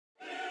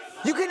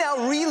You can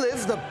now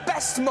relive the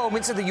best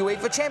moments of the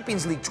UEFA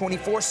Champions League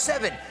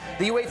 24/7.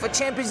 The UEFA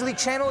Champions League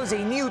channel is a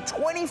new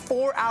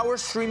 24-hour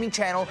streaming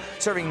channel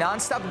serving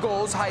non-stop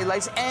goals,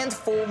 highlights, and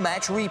full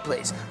match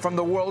replays from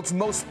the world's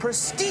most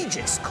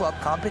prestigious club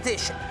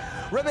competition.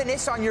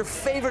 Reminisce on your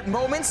favorite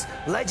moments,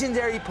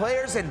 legendary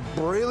players, and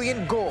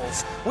brilliant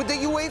goals with the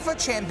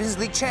UEFA Champions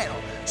League channel,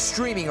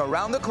 streaming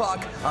around the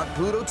clock on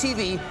Pluto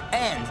TV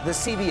and the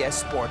CBS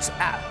Sports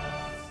app.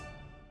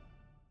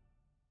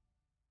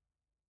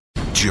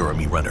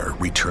 Jeremy Renner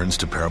returns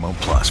to Paramount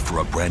Plus for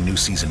a brand new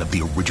season of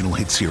the original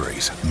hit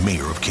series,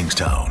 Mayor of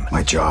Kingstown.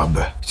 My job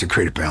is to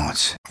create a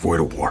balance,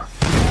 avoid a war.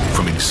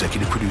 From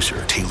executive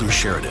producer Taylor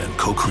Sheridan,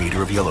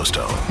 co-creator of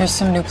Yellowstone. There's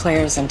some new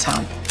players in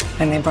town,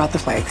 and they brought the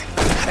plague.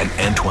 And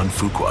Antoine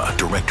Fuqua,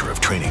 director of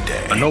Training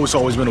Day. I know it's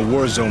always been a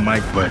war zone,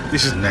 Mike, but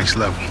this is next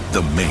level.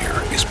 The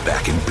Mayor is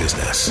back in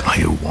business. Are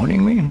you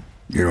warning me?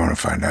 You're going to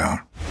find out.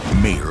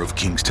 Mayor of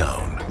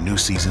Kingstown. New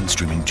season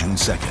streaming June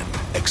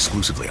 2nd,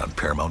 exclusively on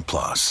Paramount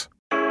Plus.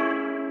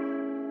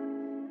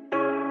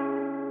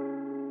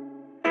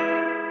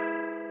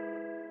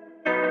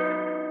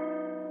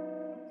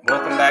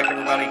 Welcome back,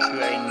 everybody,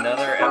 to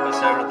another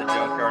episode of the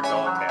Junkyard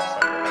Dawgcast.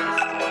 I'm your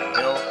host, Jordan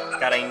Hill.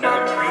 Got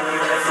another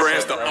preview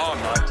episode of the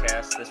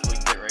Dawgcast. This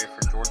week, get ready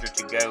for Georgia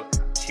to go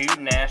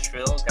to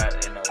Nashville.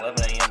 Got an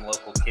 11 a.m.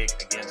 local kick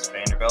against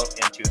Vanderbilt.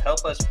 And to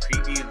help us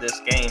preview this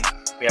game,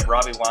 we have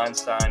Robbie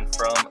Weinstein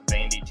from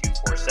Vandy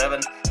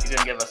 247. He's going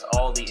to give us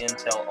all the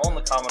intel on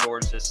the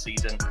Commodores this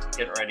season,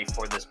 getting ready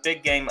for this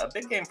big game. A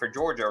big game for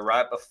Georgia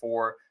right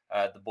before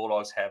the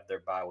Bulldogs have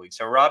their bye week.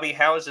 So, Robbie,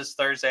 how is this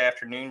Thursday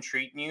afternoon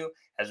treating you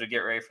as we get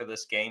ready for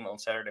this game on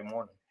Saturday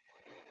morning?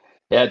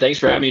 Yeah, thanks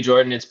for having me,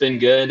 Jordan. It's been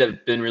good.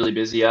 I've been really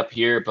busy up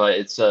here, but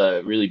it's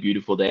a really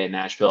beautiful day in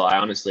Nashville. I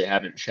honestly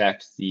haven't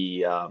checked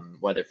the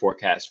weather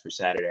forecast for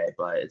Saturday,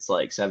 but it's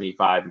like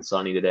 75 and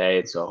sunny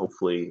today, so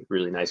hopefully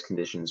really nice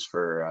conditions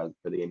for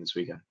the game this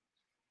weekend.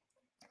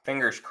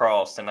 Fingers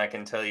crossed, and I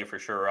can tell you for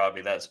sure,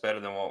 Robbie, that's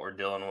better than what we're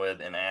dealing with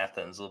in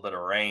Athens, a little bit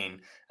of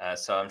rain.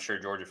 So I'm sure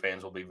Georgia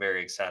fans will be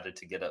very excited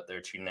to get up there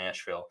to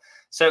Nashville.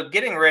 So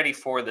getting ready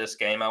for this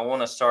game, I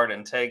want to start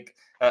and take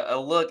a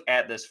look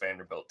at this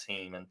Vanderbilt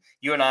team. And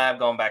you and I have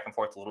gone back and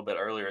forth a little bit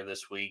earlier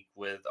this week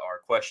with our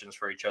questions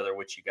for each other,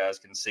 which you guys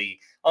can see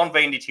on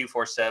Vandy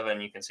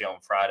 247. You can see on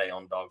Friday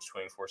on Dawgs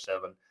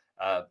 24/7.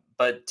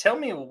 But tell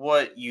me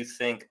what you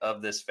think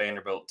of this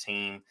Vanderbilt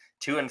team,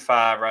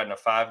 2-5, riding a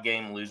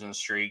 5-game losing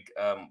streak.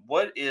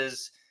 What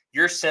is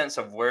your sense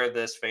of where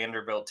this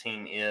Vanderbilt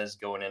team is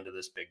going into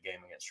this big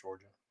game against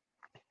Georgia?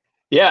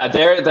 Yeah,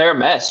 they're a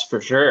mess for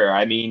sure.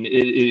 I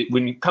mean,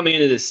 when coming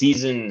into the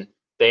season,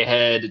 they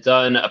had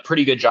done a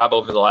pretty good job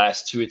over the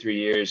last 2 or 3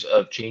 years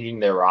of changing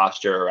their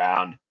roster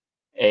around.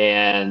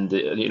 And,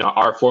 you know,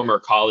 our former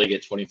colleague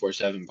at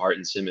 24/7,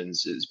 Barton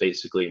Simmons, is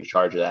basically in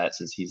charge of that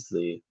since he's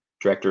the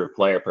director of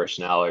player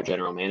personnel or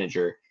general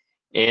manager.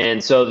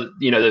 And so,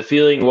 you know, the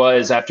feeling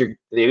was after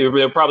they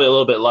were probably a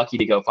little bit lucky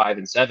to go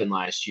 5-7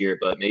 last year,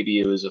 but maybe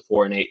it was a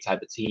 4-8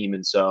 type of team.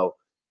 And so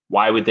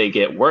why would they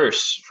get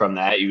worse from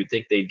that? You would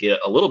think they'd get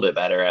a little bit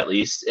better at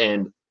least.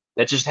 And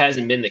that just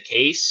hasn't been the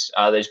case.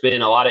 There's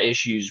been a lot of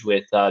issues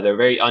with they're a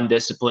very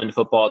undisciplined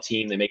football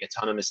team. They make a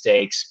ton of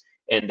mistakes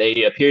and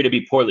they appear to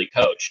be poorly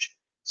coached.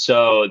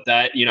 So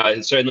that, you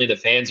know, certainly the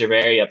fans are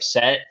very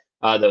upset.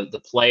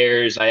 The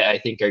players, I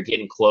think, are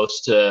getting close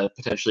to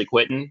potentially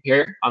quitting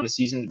here on the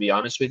season, to be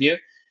honest with you.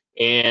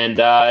 And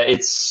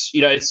it's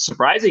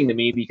surprising to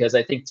me because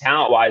I think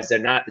talent-wise, they're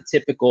not the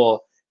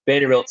typical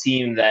Vanderbilt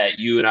team that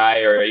you and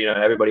I or, you know,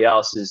 everybody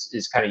else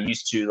is kind of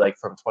used to, like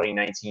from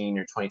 2019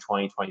 or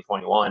 2020,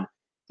 2021.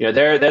 You know,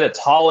 they're the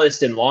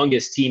tallest and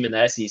longest team in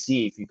the SEC.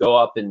 If you go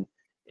up and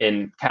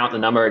count the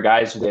number of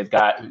guys who they've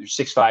got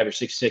 6'5" or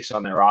 6'6"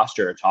 on their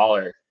roster or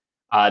taller,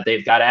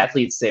 they've got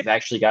athletes. They've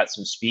actually got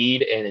some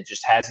speed, and it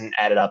just hasn't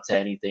added up to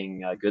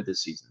anything good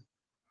this season.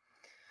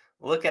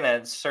 Looking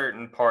at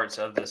certain parts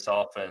of this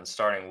offense,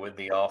 starting with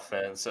the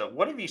offense,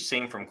 what have you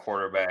seen from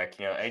quarterback?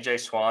 You know, A.J.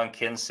 Swan,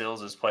 Ken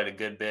Seals has played a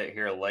good bit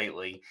here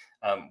lately.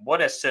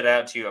 What has stood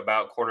out to you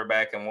about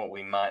quarterback and what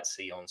we might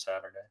see on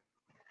Saturday?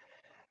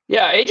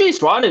 Yeah, A.J.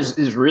 Swan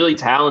is really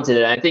talented,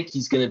 and I think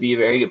he's going to be a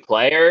very good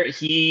player.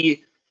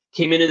 He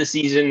came into the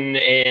season,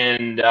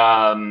 and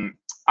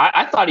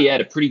I thought he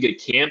had a pretty good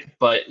camp,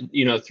 but,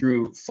 you know,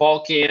 through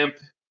fall camp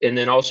and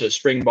then also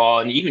spring ball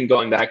and even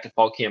going back to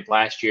fall camp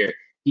last year,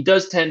 he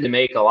does tend to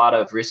make a lot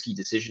of risky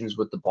decisions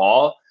with the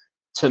ball.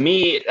 To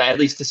me, at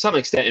least to some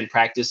extent in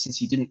practice, since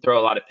he didn't throw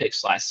a lot of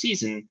picks last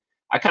season,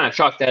 I kind of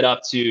chalk that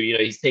up to, you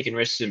know, he's taking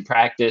risks in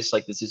practice,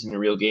 like this isn't a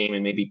real game,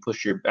 and maybe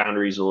push your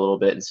boundaries a little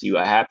bit and see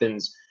what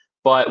happens.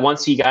 But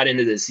once he got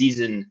into the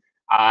season,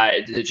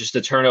 just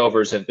the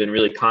turnovers have been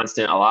really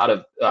constant, a lot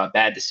of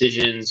bad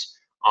decisions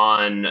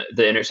on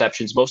the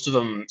interceptions. Most of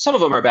them, some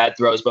of them are bad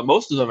throws, but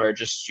most of them are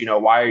just, you know,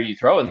 why are you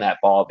throwing that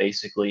ball,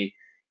 basically?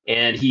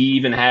 And he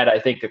even had, I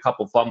think, a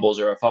couple fumbles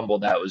or a fumble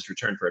that was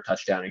returned for a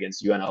touchdown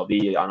against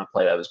UNLV on a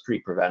play that was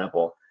pretty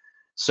preventable.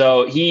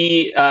 So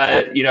he,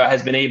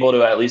 has been able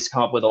to at least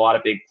come up with a lot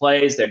of big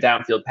plays. Their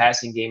downfield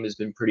passing game has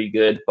been pretty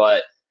good,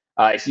 but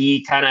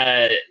He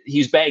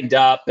was banged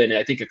up, and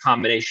I think a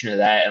combination of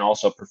that and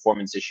also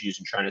performance issues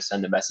and trying to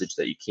send a message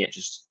that you can't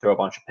just throw a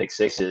bunch of pick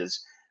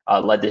sixes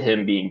led to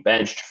him being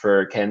benched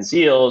for Ken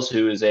Seals,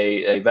 who is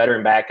a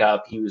veteran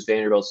backup. He was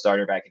Vanderbilt's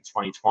starter back in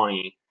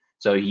 2020,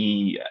 so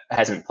he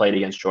hasn't played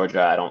against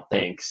Georgia, I don't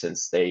think,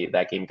 since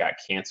that game got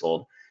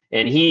canceled.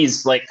 And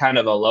he's like kind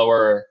of a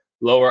lower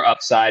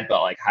upside,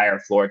 but like higher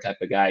floor type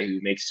of guy who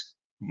makes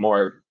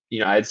more,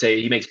 I'd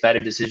say he makes better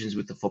decisions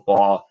with the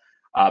football,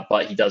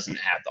 but he doesn't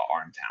have the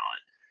arm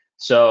talent.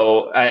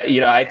 So,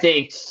 I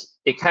think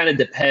it kind of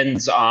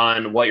depends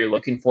on what you're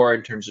looking for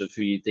in terms of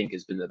who you think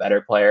has been the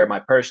better player. My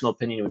personal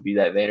opinion would be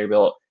that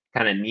Vanderbilt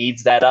kind of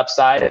needs that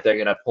upside if they're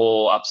going to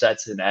pull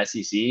upsets in the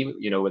SEC,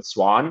 with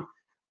Swan.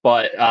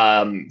 But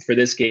for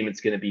this game, it's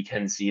going to be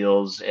Ken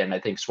Seals, and I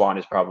think Swan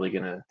is probably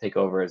going to take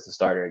over as the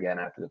starter again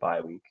after the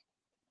bye week.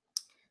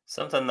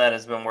 Something that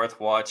has been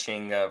worth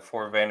watching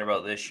for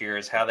Vanderbilt this year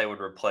is how they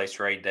would replace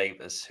Ray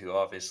Davis, who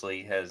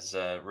obviously has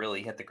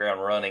really hit the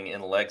ground running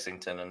in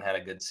Lexington and had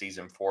a good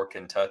season for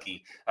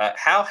Kentucky.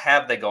 How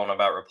have they gone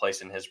about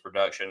replacing his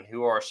production?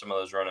 Who are some of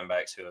those running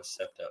backs who have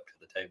stepped up to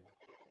the table?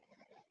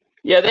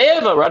 Yeah, they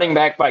have a running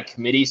back by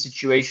committee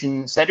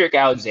situation. Cedric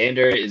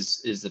Alexander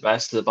is the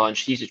best of the bunch.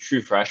 He's a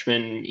true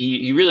freshman.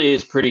 He really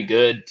is pretty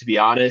good, to be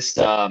honest.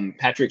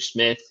 Patrick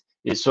Smith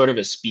is sort of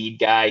a speed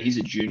guy. He's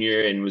a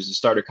junior and was a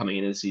starter coming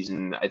into the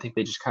season. I think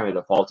they just kind of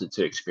defaulted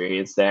to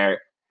experience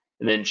there.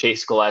 And then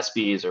Chase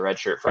Gillespie is a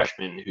redshirt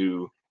freshman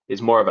who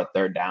is more of a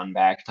third down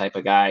back type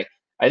of guy.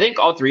 I think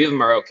all three of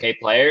them are okay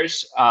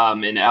players.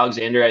 And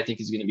Alexander, I think,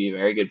 is going to be a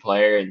very good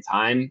player in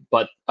time.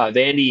 But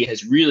Vandy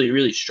has really,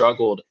 really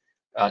struggled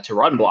to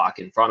run block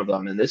in front of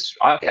them. And this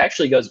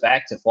actually goes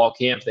back to fall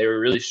camp. They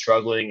were really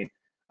struggling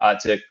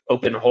to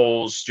open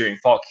holes during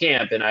fall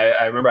camp. And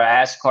I remember I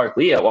asked Clark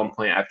Lee at one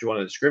point after one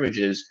of the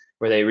scrimmages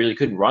where they really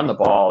couldn't run the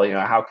ball,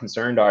 how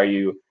concerned are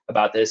you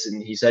about this?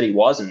 And he said he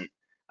wasn't.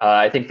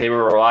 I think they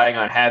were relying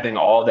on having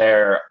all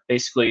their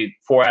basically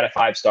 4 out of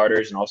 5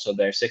 starters and also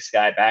their 6th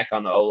guy back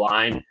on the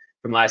O-line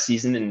from last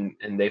season.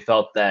 And they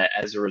felt that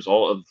as a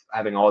result of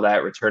having all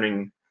that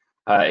returning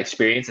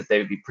experience that they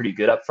would be pretty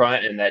good up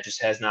front. And that just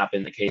has not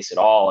been the case at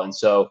all. And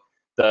so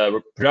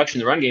the production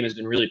in the run game has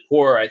been really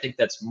poor. I think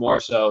that's more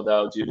so,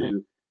 though, due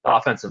to the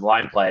offensive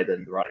line play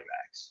than the running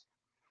backs.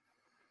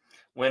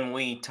 When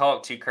we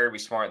talked to Kirby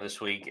Smart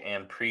this week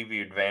and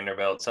previewed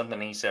Vanderbilt, something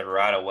he said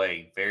right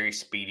away, very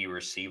speedy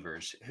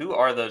receivers. Who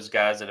are those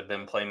guys that have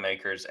been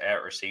playmakers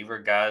at receiver,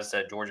 guys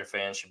that Georgia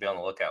fans should be on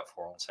the lookout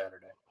for on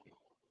Saturday?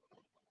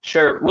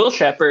 Sure. Will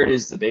Shepherd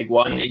is the big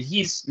one.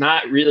 He's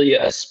not really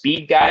a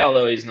speed guy,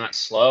 although he's not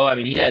slow. I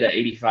mean, he had an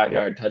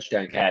 85-yard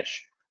touchdown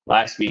catch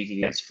last week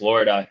against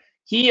Florida.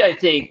 I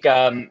think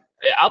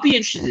I'll be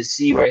interested to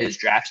see where his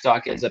draft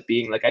stock ends up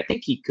being. Like, I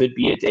think he could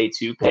be a day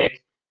 2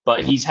 pick,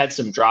 but he's had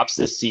some drops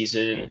this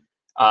season.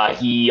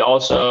 He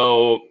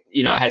also,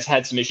 has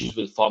had some issues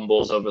with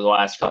fumbles over the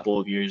last couple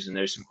of years, and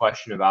there's some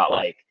question about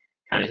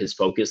kind of his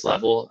focus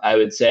level. I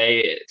would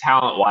say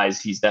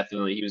talent-wise, he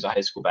was a high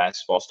school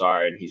basketball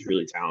star, and he's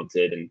really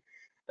talented and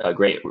a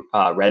great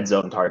red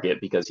zone target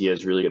because he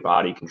has really good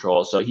body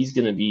control. So he's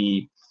going to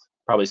be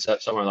probably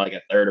somewhere like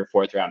a 3rd or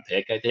 4th round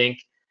pick, I think.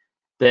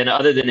 Then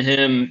other than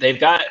him, they've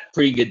got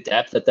pretty good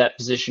depth at that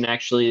position,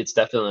 actually. It's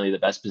definitely the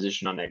best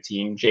position on their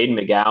team. Jaden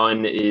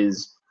McGowan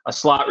is a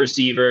slot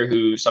receiver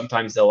who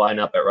sometimes they'll line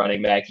up at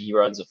running back. He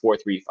runs a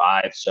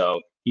 4.35, so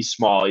he's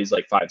small. He's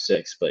like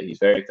 5'6", but he's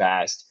very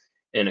fast.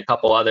 And a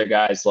couple other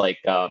guys like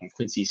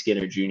Quincy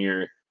Skinner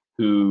Jr.,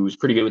 who's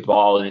pretty good with the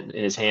ball in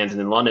his hands.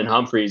 And then London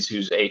Humphreys,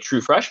 who's a true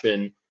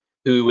freshman,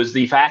 who was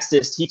the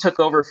fastest. He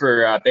took over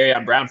for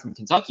Barryon Brown from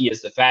Kentucky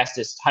as the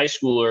fastest high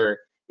schooler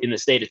in the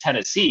state of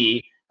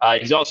Tennessee.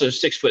 He's also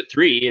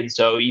 6'3", and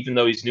so even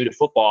though he's new to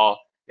football,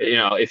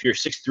 if you're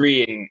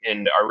 6'3"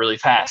 and are really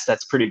fast,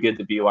 that's pretty good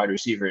to be a wide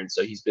receiver. And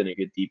so he's been a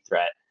good deep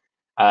threat.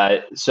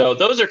 So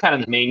those are kind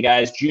of the main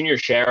guys. Junior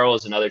Sherrill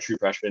is another true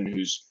freshman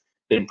who's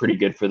been pretty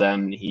good for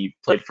them. He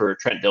played for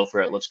Trent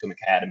Dilfer at Lipscomb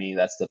Academy.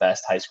 That's the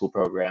best high school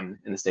program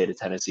in the state of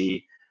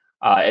Tennessee.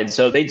 And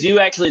so they do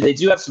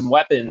have some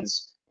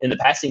weapons in the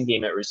passing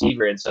game at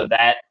receiver. And so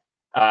that,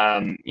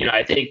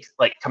 I think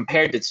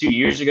compared to 2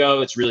 years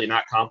ago, it's really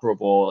not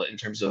comparable in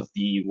terms of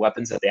the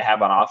weapons that they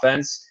have on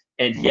offense.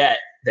 And yet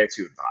they're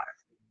 2-5.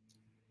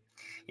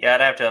 Yeah,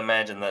 I'd have to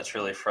imagine that's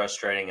really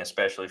frustrating,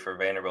 especially for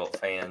Vanderbilt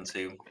fans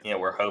who,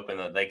 were hoping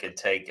that they could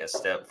take a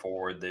step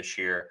forward this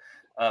year.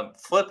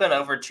 Flipping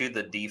over to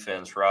the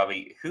defense,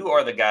 Robbie, who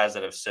are the guys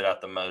that have stood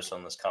out the most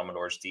on this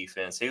Commodores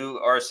defense? Who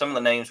are some of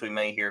the names we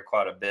may hear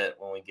quite a bit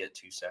when we get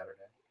to Saturday?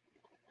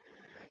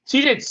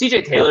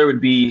 CJ Taylor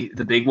would be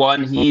the big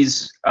one.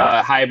 He's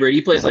a hybrid.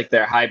 He plays like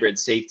their hybrid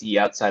safety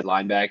outside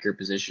linebacker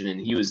position,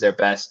 and he was their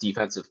best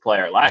defensive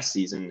player last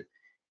season.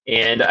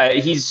 And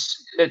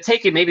he's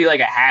taken maybe like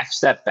a half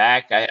step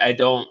back.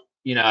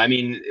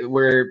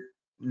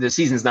 The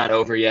season's not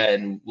over yet,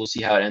 and we'll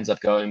see how it ends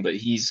up going. But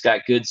he's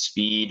got good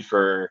speed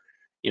for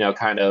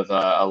kind of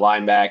a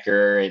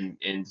linebacker,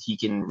 and he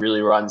can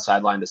really run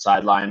sideline to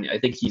sideline. I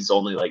think he's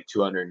only like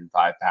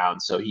 205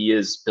 pounds, so he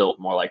is built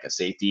more like a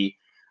safety,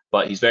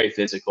 but he's very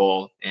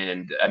physical.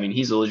 And I mean,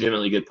 he's a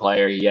legitimately good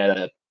player. He had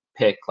a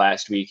pick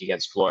last week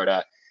against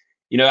Florida.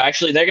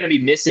 Actually, they're going to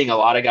be missing a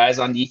lot of guys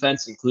on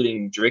defense,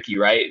 including Ricky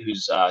Wright,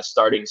 who's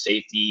starting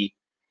safety,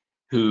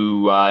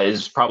 who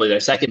is probably their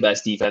second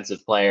best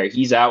defensive player.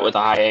 He's out with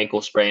a high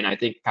ankle sprain. I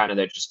think kind of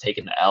they're just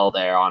taking the L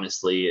there,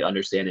 honestly,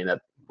 understanding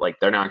that like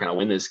they're not going to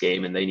win this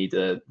game and they need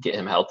to get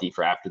him healthy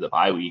for after the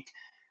bye week.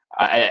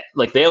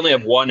 They only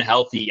have one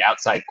healthy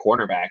outside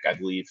cornerback, I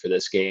believe, for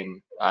this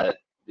game.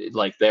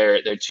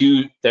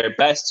 Their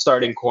best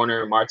starting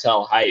corner,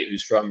 Martell Height,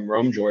 who's from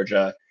Rome,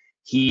 Georgia,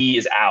 he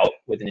is out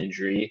with an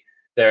injury.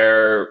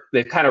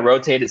 They've kind of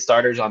rotated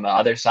starters on the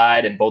other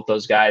side, and both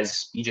those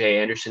guys, B.J.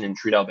 Anderson and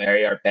Trudell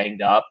Berry, are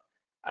banged up.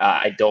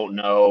 I don't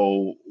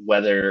know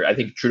whether – I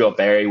think Trudell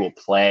Berry will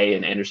play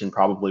and Anderson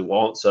probably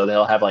won't, so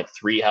they'll have like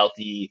 3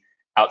 healthy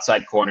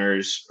outside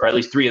corners, or at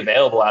least 3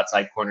 available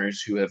outside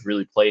corners who have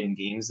really played in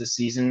games this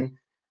season,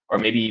 or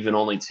maybe even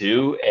only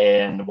 2,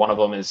 and one of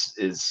them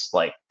is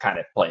like kind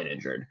of playing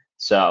injured.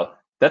 So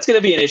that's going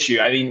to be an issue.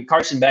 I mean,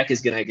 Carson Beck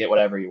is going to get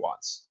whatever he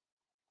wants.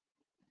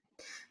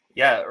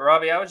 Yeah,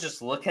 Robbie, I was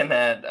just looking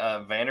at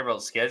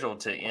Vanderbilt's schedule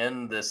to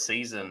end this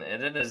season,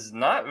 and it is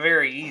not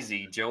very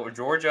easy.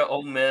 Georgia,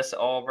 Ole Miss,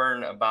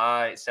 Auburn, a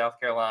bye,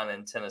 South Carolina,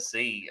 and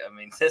Tennessee. I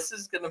mean, this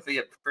is going to be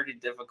a pretty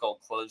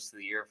difficult close to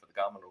the year for the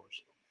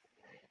Commodores.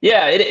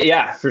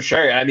 Yeah, for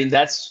sure. I mean,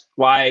 that's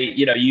why,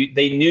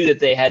 they knew that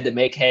they had to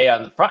make hay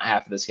on the front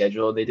half of the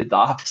schedule, and they did the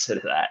opposite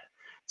of that.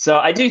 So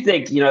I do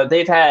think,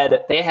 they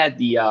had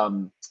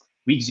the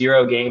week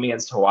 0 game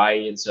against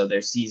Hawaii, and so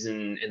their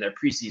season and their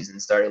preseason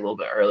started a little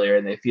bit earlier,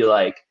 and they feel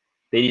like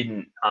they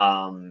didn't,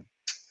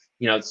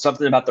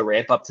 something about the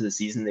ramp up to the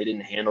season they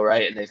didn't handle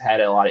right, and they've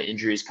had a lot of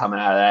injuries coming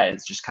out of that, and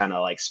it's just kind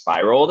of like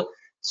spiraled.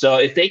 So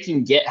if they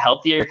can get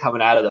healthier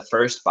coming out of the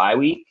first bye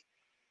week,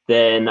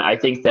 then I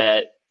think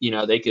that,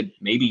 they could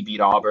maybe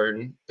beat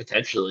Auburn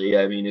potentially.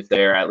 I mean, if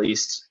they're at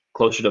least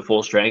closer to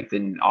full strength,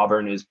 and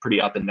Auburn is pretty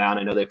up and down.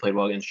 I know they played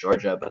well against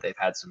Georgia, but they've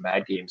had some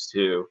bad games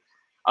too.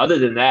 Other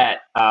than that,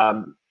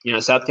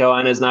 South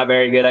Carolina is not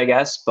very good, I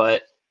guess,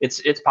 but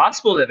it's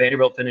possible that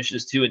Vanderbilt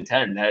finishes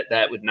 2-10.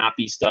 That would not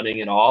be stunning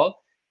at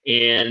all,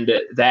 and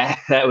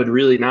that would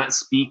really not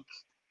speak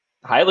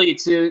highly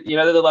to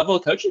the level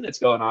of coaching that's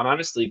going on,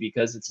 honestly,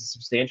 because it's a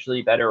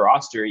substantially better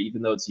roster,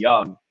 even though it's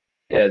young,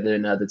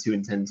 than the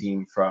 2-10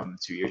 team from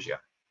 2 years ago.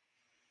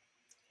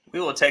 We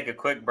will take a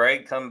quick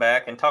break, come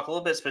back, and talk a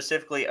little bit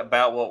specifically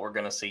about what we're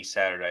going to see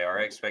Saturday, our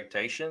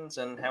expectations,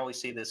 and how we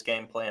see this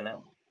game playing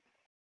out.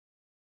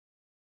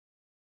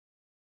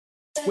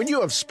 When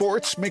you have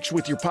sports mixed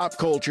with your pop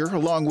culture,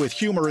 along with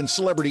humor and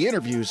celebrity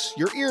interviews,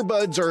 your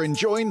earbuds are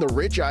enjoying The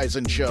Rich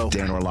Eisen Show.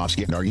 Dan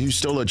Orlovsky, are you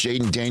still a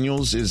Jaden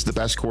Daniels is the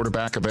best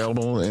quarterback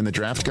available in the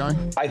draft guy?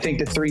 I think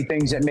the 3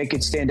 things that make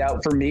it stand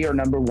out for me are,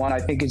 number 1, I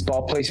think his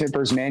ball placement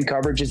versus man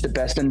coverage is the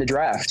best in the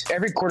draft.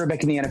 Every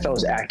quarterback in the NFL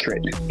is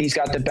accurate. He's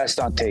got the best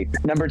on tape.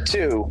 Number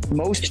 2,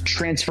 most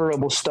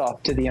transferable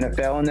stuff to the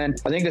NFL. And then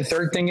I think the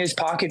 3rd thing is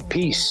pocket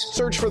peace.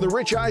 Search for The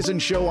Rich Eisen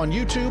Show on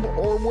YouTube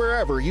or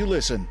wherever you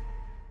listen.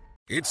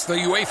 It's the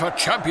UEFA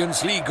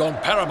Champions League on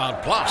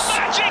Paramount+.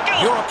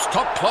 Europe's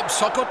top club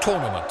soccer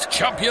tournament.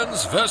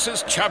 Champions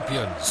versus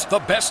champions. The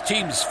best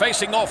teams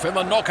facing off in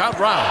the knockout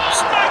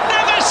rounds.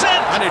 Magnificent!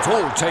 And it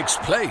all takes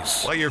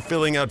place while you're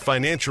filling out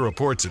financial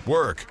reports at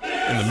work,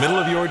 in the middle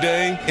of your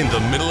day, in the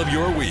middle of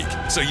your week.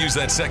 So use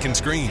that second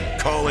screen.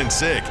 Call in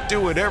sick.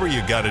 Do whatever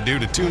you got to do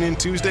to tune in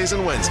Tuesdays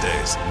and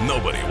Wednesdays.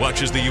 Nobody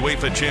watches the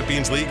UEFA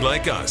Champions League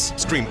like us.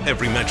 Stream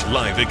every match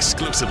live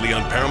exclusively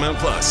on Paramount+.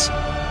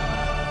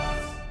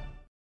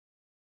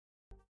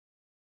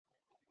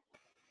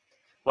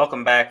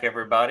 Welcome back,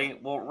 everybody.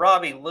 Well,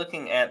 Robbie,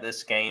 looking at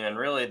this game and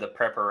really the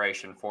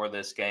preparation for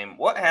this game,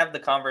 what have the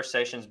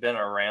conversations been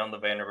around the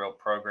Vanderbilt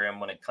program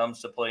when it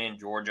comes to playing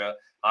Georgia?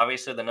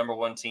 Obviously, the number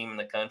 1 team in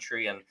the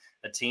country and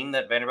a team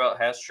that Vanderbilt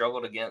has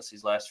struggled against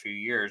these last few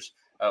years.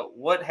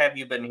 What have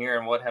you been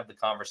hearing? What have the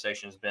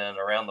conversations been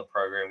around the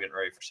program getting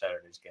ready for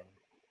Saturday's game?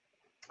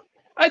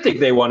 I think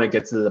they want to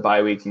get to the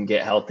bye week and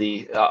get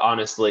healthy,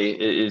 honestly,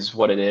 is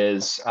what it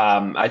is.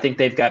 I think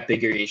they've got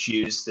bigger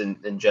issues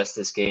than just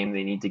this game.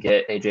 They need to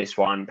get A.J.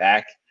 Swan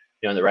back,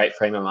 in the right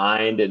frame of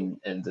mind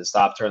and to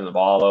stop turning the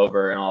ball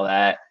over and all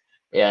that.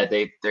 Yeah,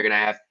 they're going to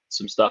have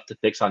some stuff to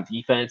fix on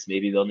defense.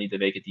 Maybe they'll need to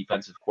make a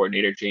defensive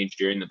coordinator change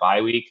during the bye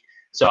week.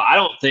 So I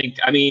don't think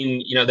 – they're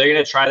going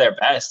to try their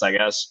best, I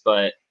guess.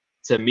 But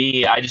to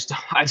me, I just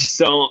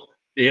don't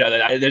 –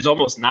 there's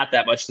almost not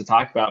that much to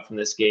talk about from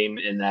this game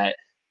in that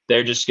 –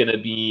 they're just going to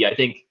be, I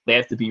think they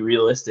have to be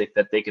realistic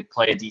that they could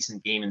play a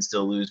decent game and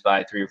still lose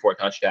by 3 or 4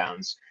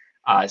 touchdowns.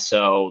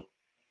 So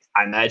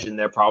I imagine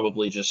they're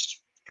probably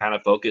just kind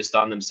of focused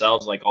on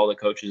themselves, like all the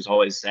coaches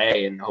always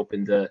say, and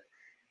hoping to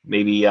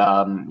maybe,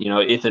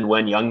 if and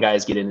when young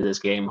guys get into this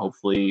game,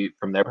 hopefully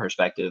from their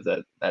perspective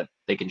that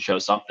they can show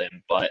something.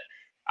 But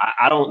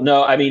I don't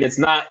know. I mean, it's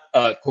not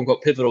a quote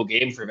unquote pivotal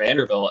game for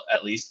Vanderbilt,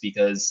 at least,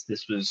 because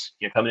this was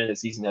coming into the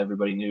season,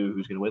 everybody knew who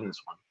was going to win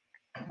this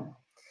one.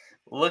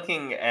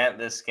 Looking at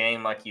this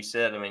game, like you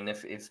said, I mean,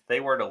 if they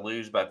were to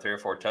lose by 3 or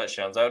 4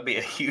 touchdowns, that would be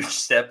a huge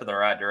step in the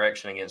right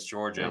direction against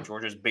Georgia. Yeah.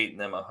 Georgia's beaten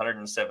them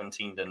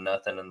 117-0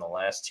 in the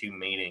last 2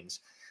 meetings.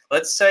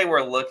 Let's say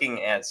we're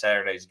looking at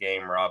Saturday's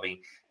game,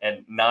 Robbie,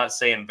 and not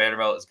saying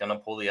Vanderbilt is going to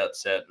pull the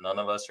upset. None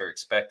of us are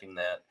expecting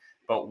that.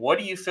 But what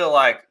do you feel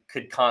like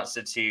could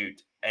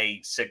constitute a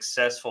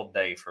successful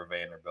day for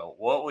Vanderbilt?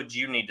 What would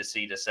you need to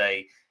see to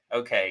say,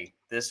 okay,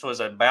 this was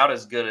about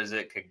as good as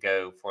it could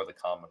go for the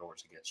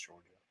Commodores against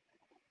Georgia?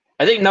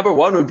 I think number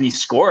one would be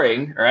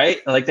scoring,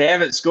 right? Like they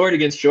haven't scored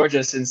against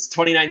Georgia since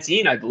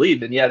 2019, I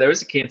believe. And yeah, there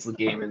was a canceled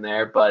game in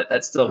there, but I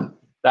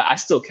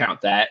still count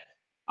that.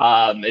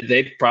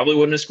 They probably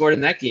wouldn't have scored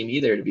in that game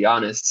either, to be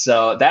honest.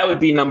 So that would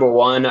be number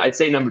one. I'd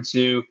say number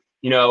two,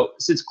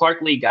 since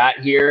Clark Lee got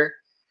here,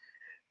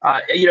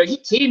 he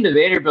came to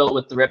Vanderbilt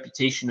with the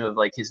reputation of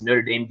like his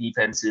Notre Dame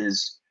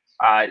defenses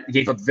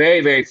gave up very,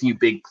 very few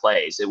big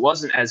plays. It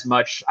wasn't as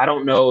much. I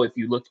don't know if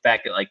you looked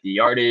back at like the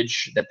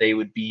yardage that they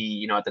would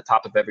be, at the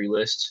top of every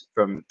list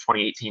from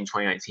 2018,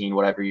 2019,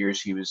 whatever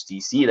years he was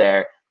DC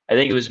there. I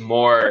think it was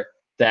more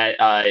that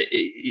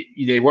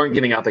they weren't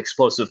giving up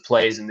explosive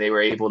plays and they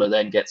were able to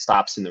then get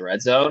stops in the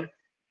red zone.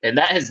 And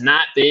that has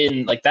not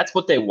been like, that's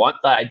what they want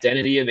the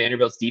identity of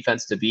Vanderbilt's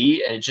defense to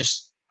be. And it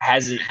just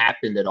hasn't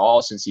happened at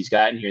all since he's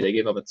gotten here. They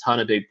gave up a ton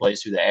of big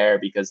plays through the air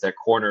because their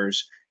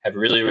corners have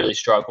really, really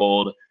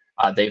struggled.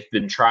 They've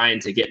been trying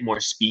to get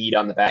more speed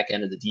on the back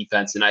end of the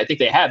defense. And I think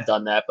they have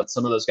done that, but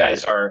some of those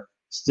guys are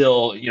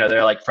still,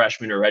 they're like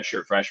freshmen or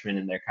redshirt freshmen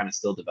and they're kind of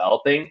still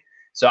developing.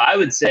 So I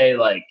would say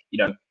like,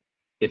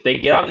 if they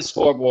get on the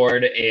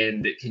scoreboard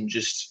and can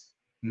just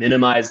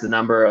minimize the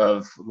number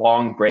of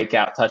long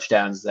breakout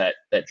touchdowns that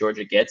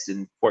Georgia gets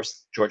and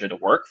force Georgia to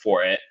work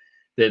for it,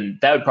 then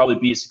that would probably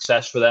be a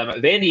success for them.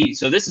 Vandy,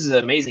 so this is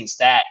an amazing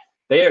stat.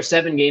 They are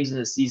 7 games in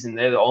the season.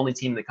 They're the only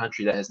team in the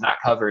country that has not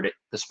covered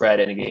the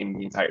spread in a game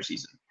the entire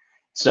season.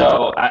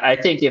 So I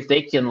think if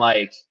they can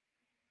like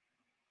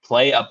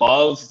play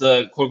above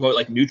the quote unquote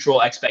like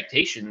neutral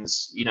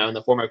expectations, in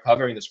the form of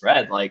covering the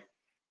spread, like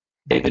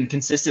they've been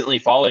consistently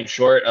falling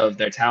short of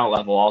their talent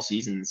level all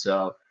season.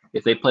 So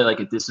if they play like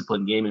a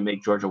disciplined game and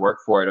make Georgia work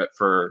for it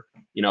for,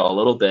 a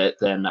little bit,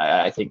 then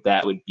I think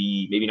that would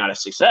be maybe not a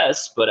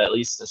success, but at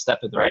least a step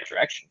in the right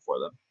direction for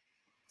them.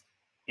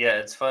 Yeah,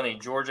 it's funny.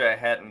 Georgia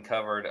hadn't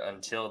covered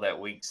until that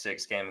Week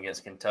 6 game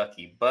against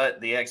Kentucky,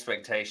 but the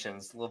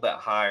expectations a little bit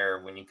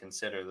higher when you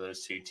consider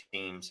those two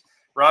teams.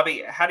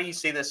 Robbie, how do you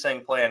see this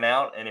thing playing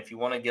out? And if you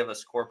want to give a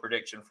score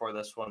prediction for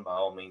this one, by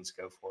all means,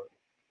 go for it.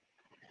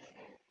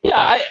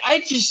 Yeah,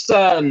 I just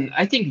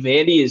I think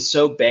Vandy is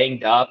so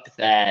banged up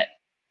that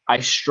I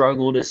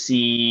struggle to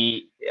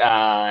see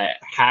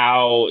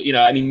how,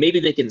 maybe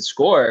they can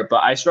score,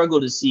 but I struggle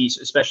to see,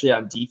 especially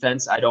on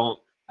defense. I don't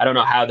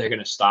know how they're going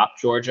to stop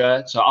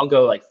Georgia. So I'll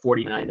go like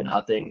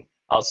 49-0.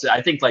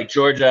 I think like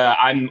Georgia,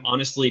 I'm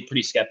honestly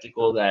pretty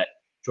skeptical that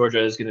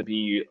Georgia is going to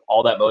be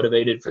all that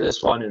motivated for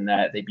this one and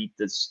that they beat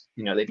this,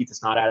 they beat the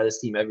snot out of this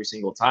team every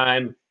single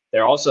time.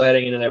 They're also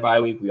heading into their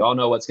bye week. We all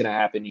know what's going to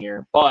happen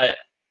here. But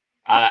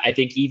I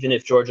think even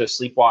if Georgia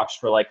sleepwalks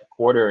for like a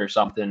quarter or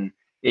something,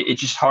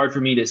 it's just hard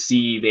for me to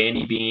see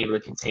Vandy being able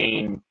to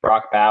contain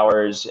Brock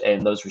Bowers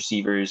and those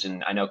receivers.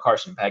 And I know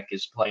Carson Peck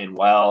is playing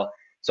well.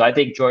 So I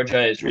think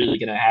Georgia is really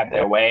going to have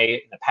their way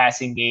in the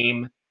passing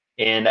game.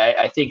 And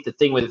I think the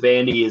thing with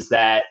Vandy is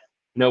that,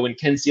 when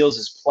Ken Seals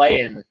is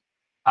playing,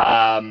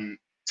 they're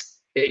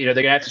going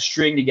to have to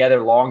string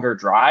together longer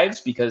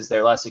drives because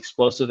they're less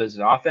explosive as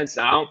an offense.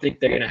 And I don't think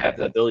they're going to have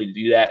the ability to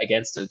do that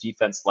against a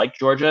defense like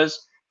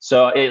Georgia's.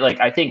 So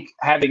I think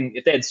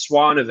if they had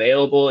Swan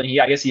available,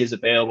 and I guess he is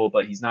available,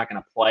 but he's not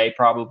going to play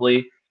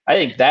probably, I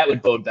think that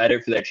would bode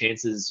better for their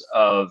chances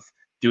of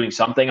doing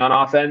something on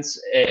offense.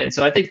 And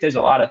so I think there's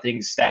a lot of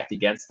things stacked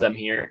against them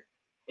here.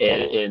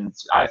 And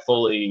I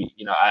fully,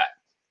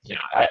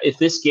 if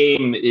this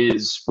game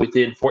is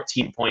within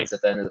 14 points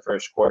at the end of the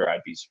first quarter,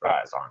 I'd be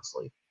surprised,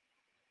 honestly.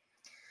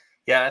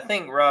 Yeah, I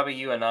think, Robbie,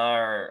 you and I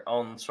are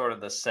on sort of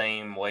the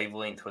same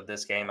wavelength with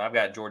this game. I've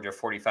got Georgia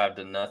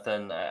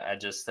 45-0. I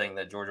just think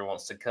that Georgia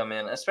wants to come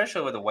in,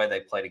 especially with the way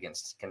they played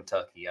against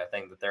Kentucky. I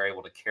think that they're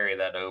able to carry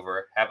that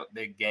over, have a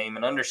big game,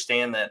 and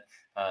understand that,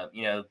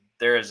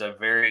 there is a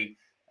very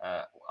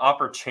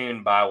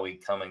opportune bye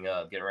week coming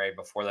up, getting ready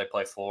before they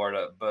play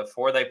Florida,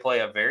 before they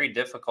play a very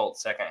difficult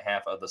second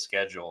half of the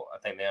schedule. I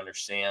think they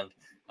understand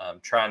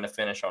trying to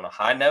finish on a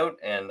high note,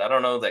 and I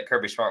don't know that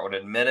Kirby Smart would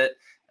admit it,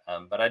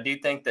 but I do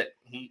think that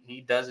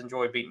he does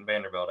enjoy beating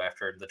Vanderbilt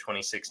after the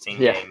 2016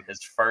 game.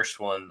 His first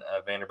one,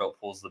 Vanderbilt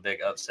pulls the big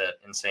upset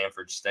in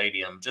Sanford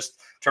Stadium.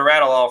 Just to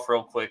rattle off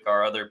real quick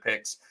our other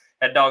picks,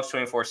 at Dawgs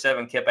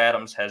 24/7, Kip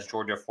Adams has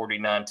Georgia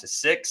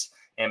 49-6.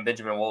 And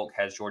Benjamin Wolk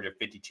has Georgia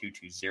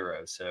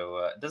 52-0. So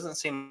it doesn't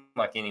seem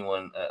like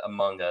anyone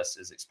among us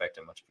is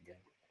expecting much of a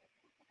game.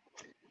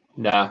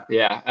 No,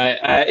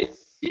 yeah.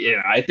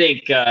 Yeah, I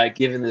think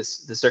given the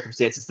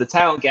circumstances, the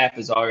talent gap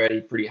is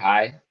already pretty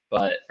high,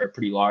 or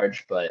pretty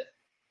large. But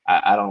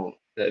I don't.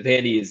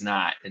 Vandy is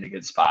not in a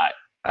good spot.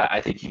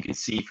 I think you can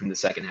see from the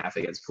second half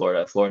against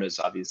Florida. Florida's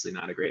obviously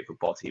not a great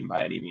football team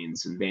by any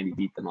means, and Vandy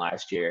beat them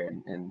last year,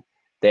 and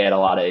they had a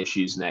lot of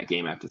issues in that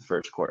game after the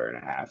first quarter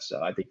and a half.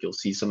 So I think you'll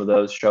see some of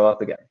those show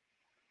up again.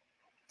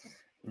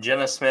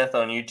 Jenna Smith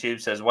on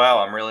YouTube says, "Wow,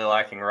 I'm really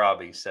liking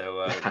Robbie."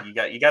 So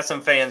you got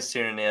some fans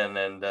tuning in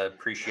and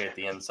appreciate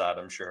the insight,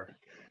 I'm sure.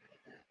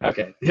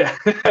 Okay, yeah.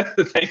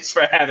 Thanks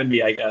for having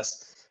me, I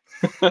guess.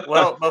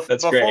 Well,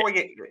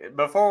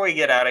 before we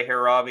get out of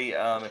here, Robbie,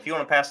 if you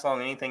want to pass along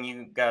anything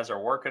you guys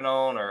are working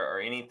on, or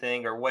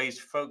anything, or ways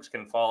folks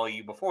can follow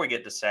you before we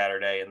get to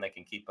Saturday and they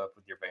can keep up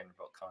with your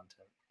Vanderbilt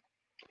content.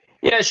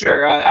 Yeah,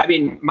 sure. I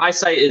mean, my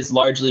site is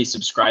largely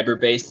subscriber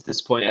based at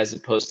this point, as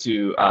opposed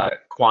to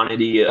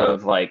quantity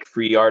of like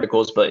free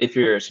articles. But if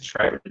you're a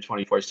subscriber to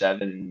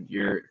 24/7 and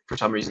you're for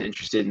some reason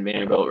interested in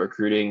Vanderbilt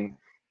recruiting,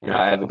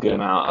 I have a good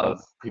amount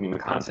of premium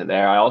content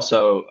there. I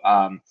also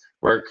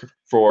work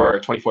for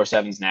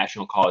 24/7's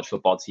national college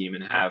football team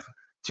and have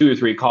 2 or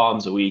 3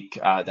 columns a week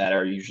that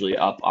are usually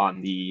up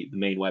on the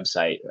main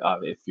website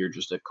if you're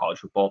just a college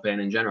football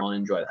fan in general and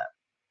enjoy that.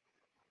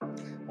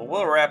 Well,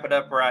 we'll wrap it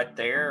up right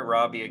there.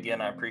 Robbie,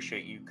 again, I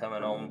appreciate you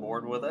coming on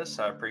board with us.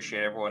 I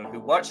appreciate everyone who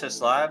watched this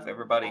live,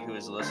 everybody who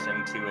is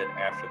listening to it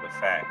after the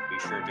fact. Be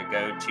sure to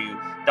go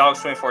to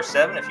Dawgs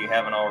 24/7 if you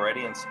haven't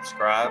already and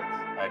subscribe.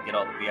 Get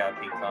all the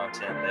VIP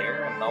content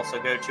there. And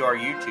also go to our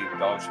YouTube,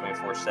 Dawgs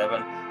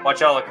 24/7.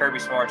 Watch all of Kirby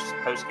Smart's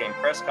post-game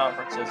press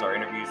conferences, our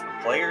interviews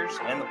with players,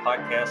 and the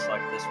podcasts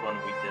like this one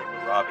we did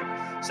with Robbie.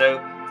 So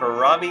for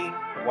Robbie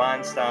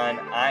Weinstein,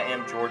 I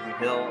am Jordan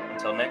Hill.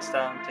 Until next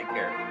time, take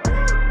care, everybody.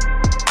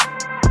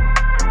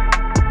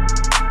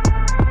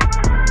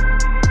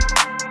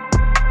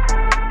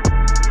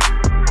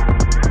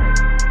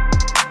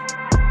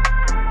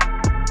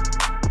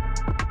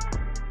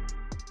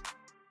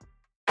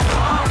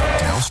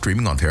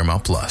 Streaming on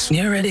Paramount Plus.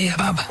 You ready,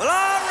 Bob? Well, all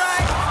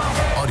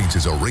right.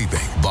 Audiences are raving.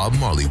 Bob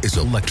Marley is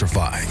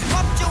electrifying.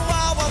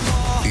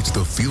 It's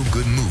the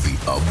feel-good movie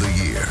of the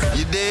year.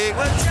 You dig?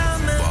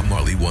 Bob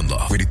Marley, One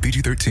Love. Rated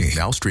PG-13.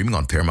 Now streaming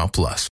on Paramount Plus.